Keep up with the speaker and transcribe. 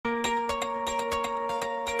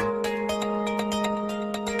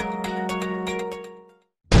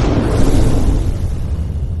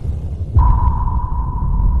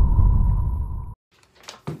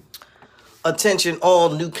Attention all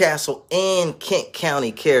Newcastle and Kent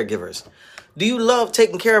County caregivers. Do you love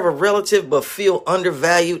taking care of a relative but feel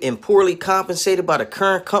undervalued and poorly compensated by the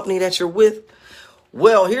current company that you're with?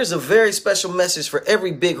 Well, here's a very special message for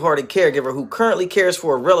every big-hearted caregiver who currently cares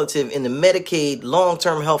for a relative in the Medicaid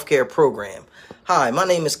long-term healthcare program. Hi, my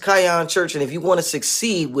name is Khyon Church, and if you want to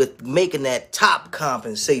succeed with making that top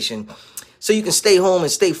compensation so you can stay home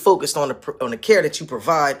and stay focused on the care that you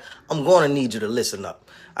provide, I'm going to need you to listen up.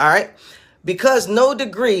 All right? Because no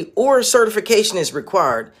degree or certification is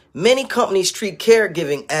required, many companies treat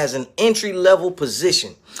caregiving as an entry-level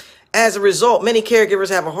position. As a result, many caregivers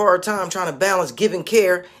have a hard time trying to balance giving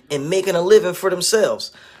care and making a living for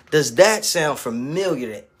themselves. Does that sound familiar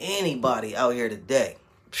to anybody out here today?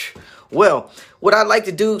 Well, what I'd like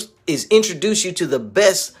to do is introduce you to the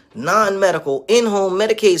best non-medical in-home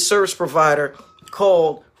Medicaid service provider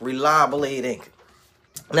called Reliable Aid Inc.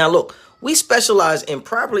 Now, look, we specialize in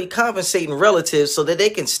properly compensating relatives so that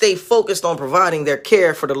they can stay focused on providing their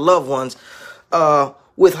care for the loved ones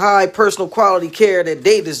with high personal quality care that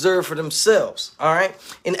they deserve for themselves. All right.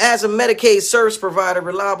 And as a Medicaid service provider,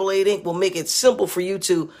 Reliable Aid Inc. will make it simple for you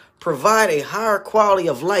to provide a higher quality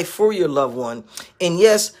of life for your loved one. And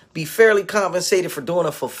yes, be fairly compensated for doing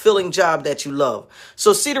a fulfilling job that you love.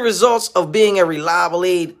 So see the results of being a reliable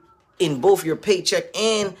aid in both your paycheck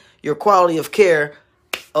and your quality of care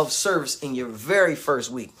of service in your very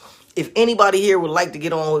first week. If anybody here would like to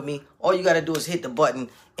get on with me, all you got to do is hit the button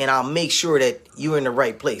and I'll make sure that you're in the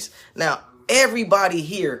right place. Now, everybody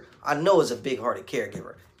here I know is a big-hearted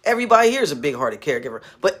caregiver. Everybody here is a big-hearted caregiver.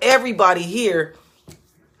 But everybody here,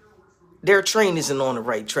 their train isn't on the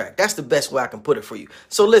right track. That's the best way I can put it for you.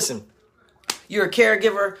 So listen, you're a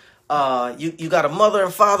caregiver. You got a mother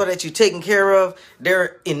and father that you're taking care of.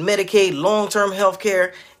 They're in Medicaid long-term health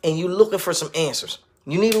care, and you're looking for some answers.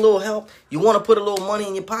 You need a little help. You want to put a little money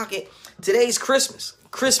in your pocket. Today's Christmas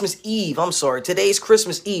Eve. Today's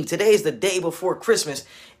Christmas Eve. Today is the day before Christmas.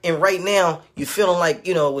 And right now, you're feeling like,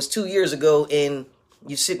 it was 2 years ago and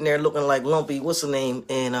you're sitting there looking like Lumpy, what's the name?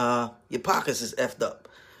 And your pockets is effed up.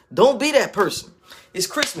 Don't be that person. It's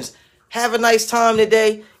Christmas. Have a nice time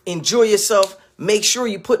today. Enjoy yourself. Make sure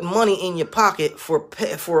you put money in your pocket for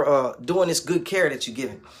doing this good care that you're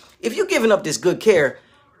giving. If you're giving up this good care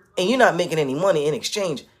and you're not making any money in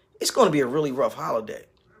exchange, it's going to be a really rough holiday.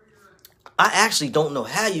 I actually don't know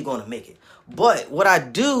how you're going to make it. But what I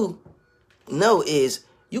do know is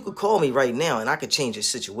you could call me right now and I could change your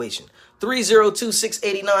situation.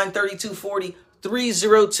 302-689-3240.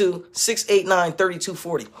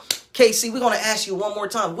 302-689-3240. KC, we're going to ask you one more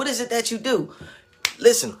time. What is it that you do?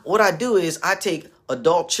 Listen, what I do is I take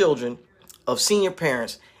adult children of senior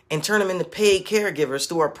parents and turn them into paid caregivers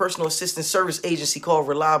through our personal assistance service agency called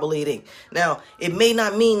Reliable Aid Inc. Now, it may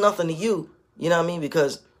not mean nothing to you, you know what I mean?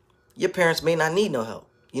 Because your parents may not need no help.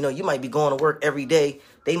 You might be going to work every day.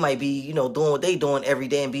 They might be, doing what they doing every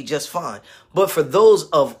day and be just fine. But for those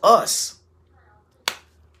of us,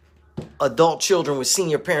 adult children with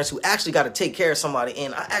senior parents who actually got to take care of somebody,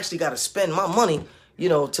 and I actually got to spend my money,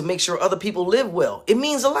 to make sure other people live well. It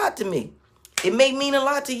means a lot to me. It may mean a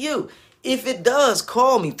lot to you. If it does,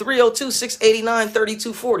 call me,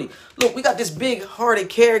 302-689-3240. Look, we got this big-hearted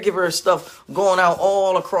caregiver stuff going out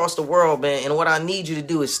all across the world, man. And what I need you to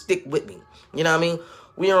do is stick with me. You know what I mean?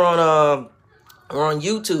 We're on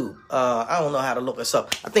YouTube. I don't know how to look us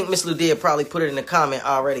up. I think Miss Ludia probably put it in the comment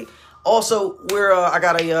already. Also, I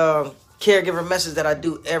got a caregiver message that I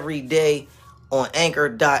do every day on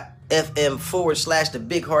anchor.fm/the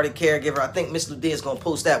big-hearted caregiver. I think Miss Ludia is going to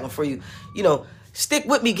post that one for you. Stick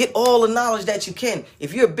with me. Get all the knowledge that you can.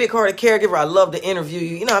 If you're a big-hearted caregiver, I love to interview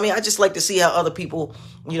you. I just like to see how other people,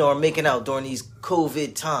 are making out during these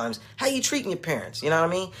COVID times. How you treating your parents? You know what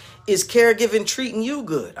I mean? Is caregiving treating you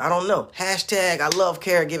good? I don't know. Hashtag, I love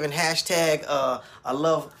caregiving. Hashtag, I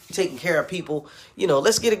love taking care of people.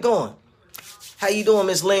 Let's get it going. How you doing,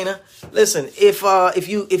 Miss Lena? Listen, if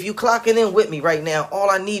you clocking in with me right now, all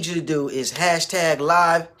I need you to do is hashtag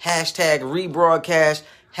live, hashtag rebroadcast,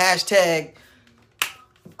 hashtag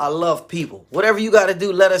I love people. Whatever you got to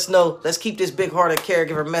do, let us know. Let's keep this big-hearted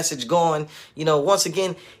caregiver message going. Once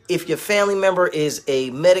again, if your family member is a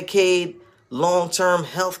Medicaid long-term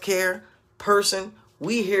health care person,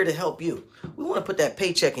 we're here to help you. We want to put that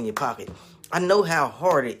paycheck in your pocket. I know how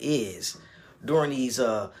hard it is during these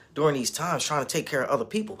times trying to take care of other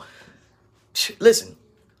people. Listen,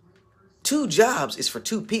 2 jobs is for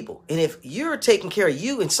 2 people. And if you're taking care of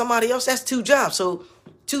you and somebody else, that's 2 jobs. So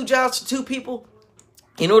 2 jobs for 2 people.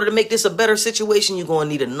 In order to make this a better situation, you're going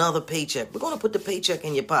to need another paycheck. We're going to put the paycheck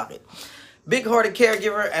in your pocket. Big-hearted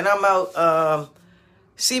caregiver, and I'm out.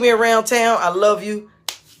 See me around town. I love you.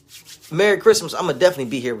 Merry Christmas. I'm going to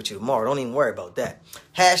definitely be here with you tomorrow. Don't even worry about that.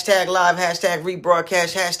 Hashtag live, hashtag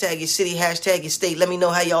rebroadcast, hashtag your city, hashtag your state. Let me know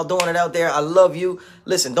how y'all doing it out there. I love you.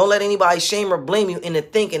 Listen, don't let anybody shame or blame you into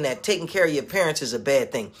thinking that taking care of your parents is a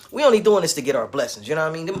bad thing. We only doing this to get our blessings. You know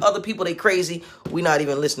what I mean? Them other people, they crazy. We not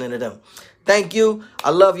even listening to them. Thank you. I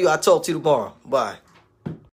love you. I'll talk to you tomorrow. Bye.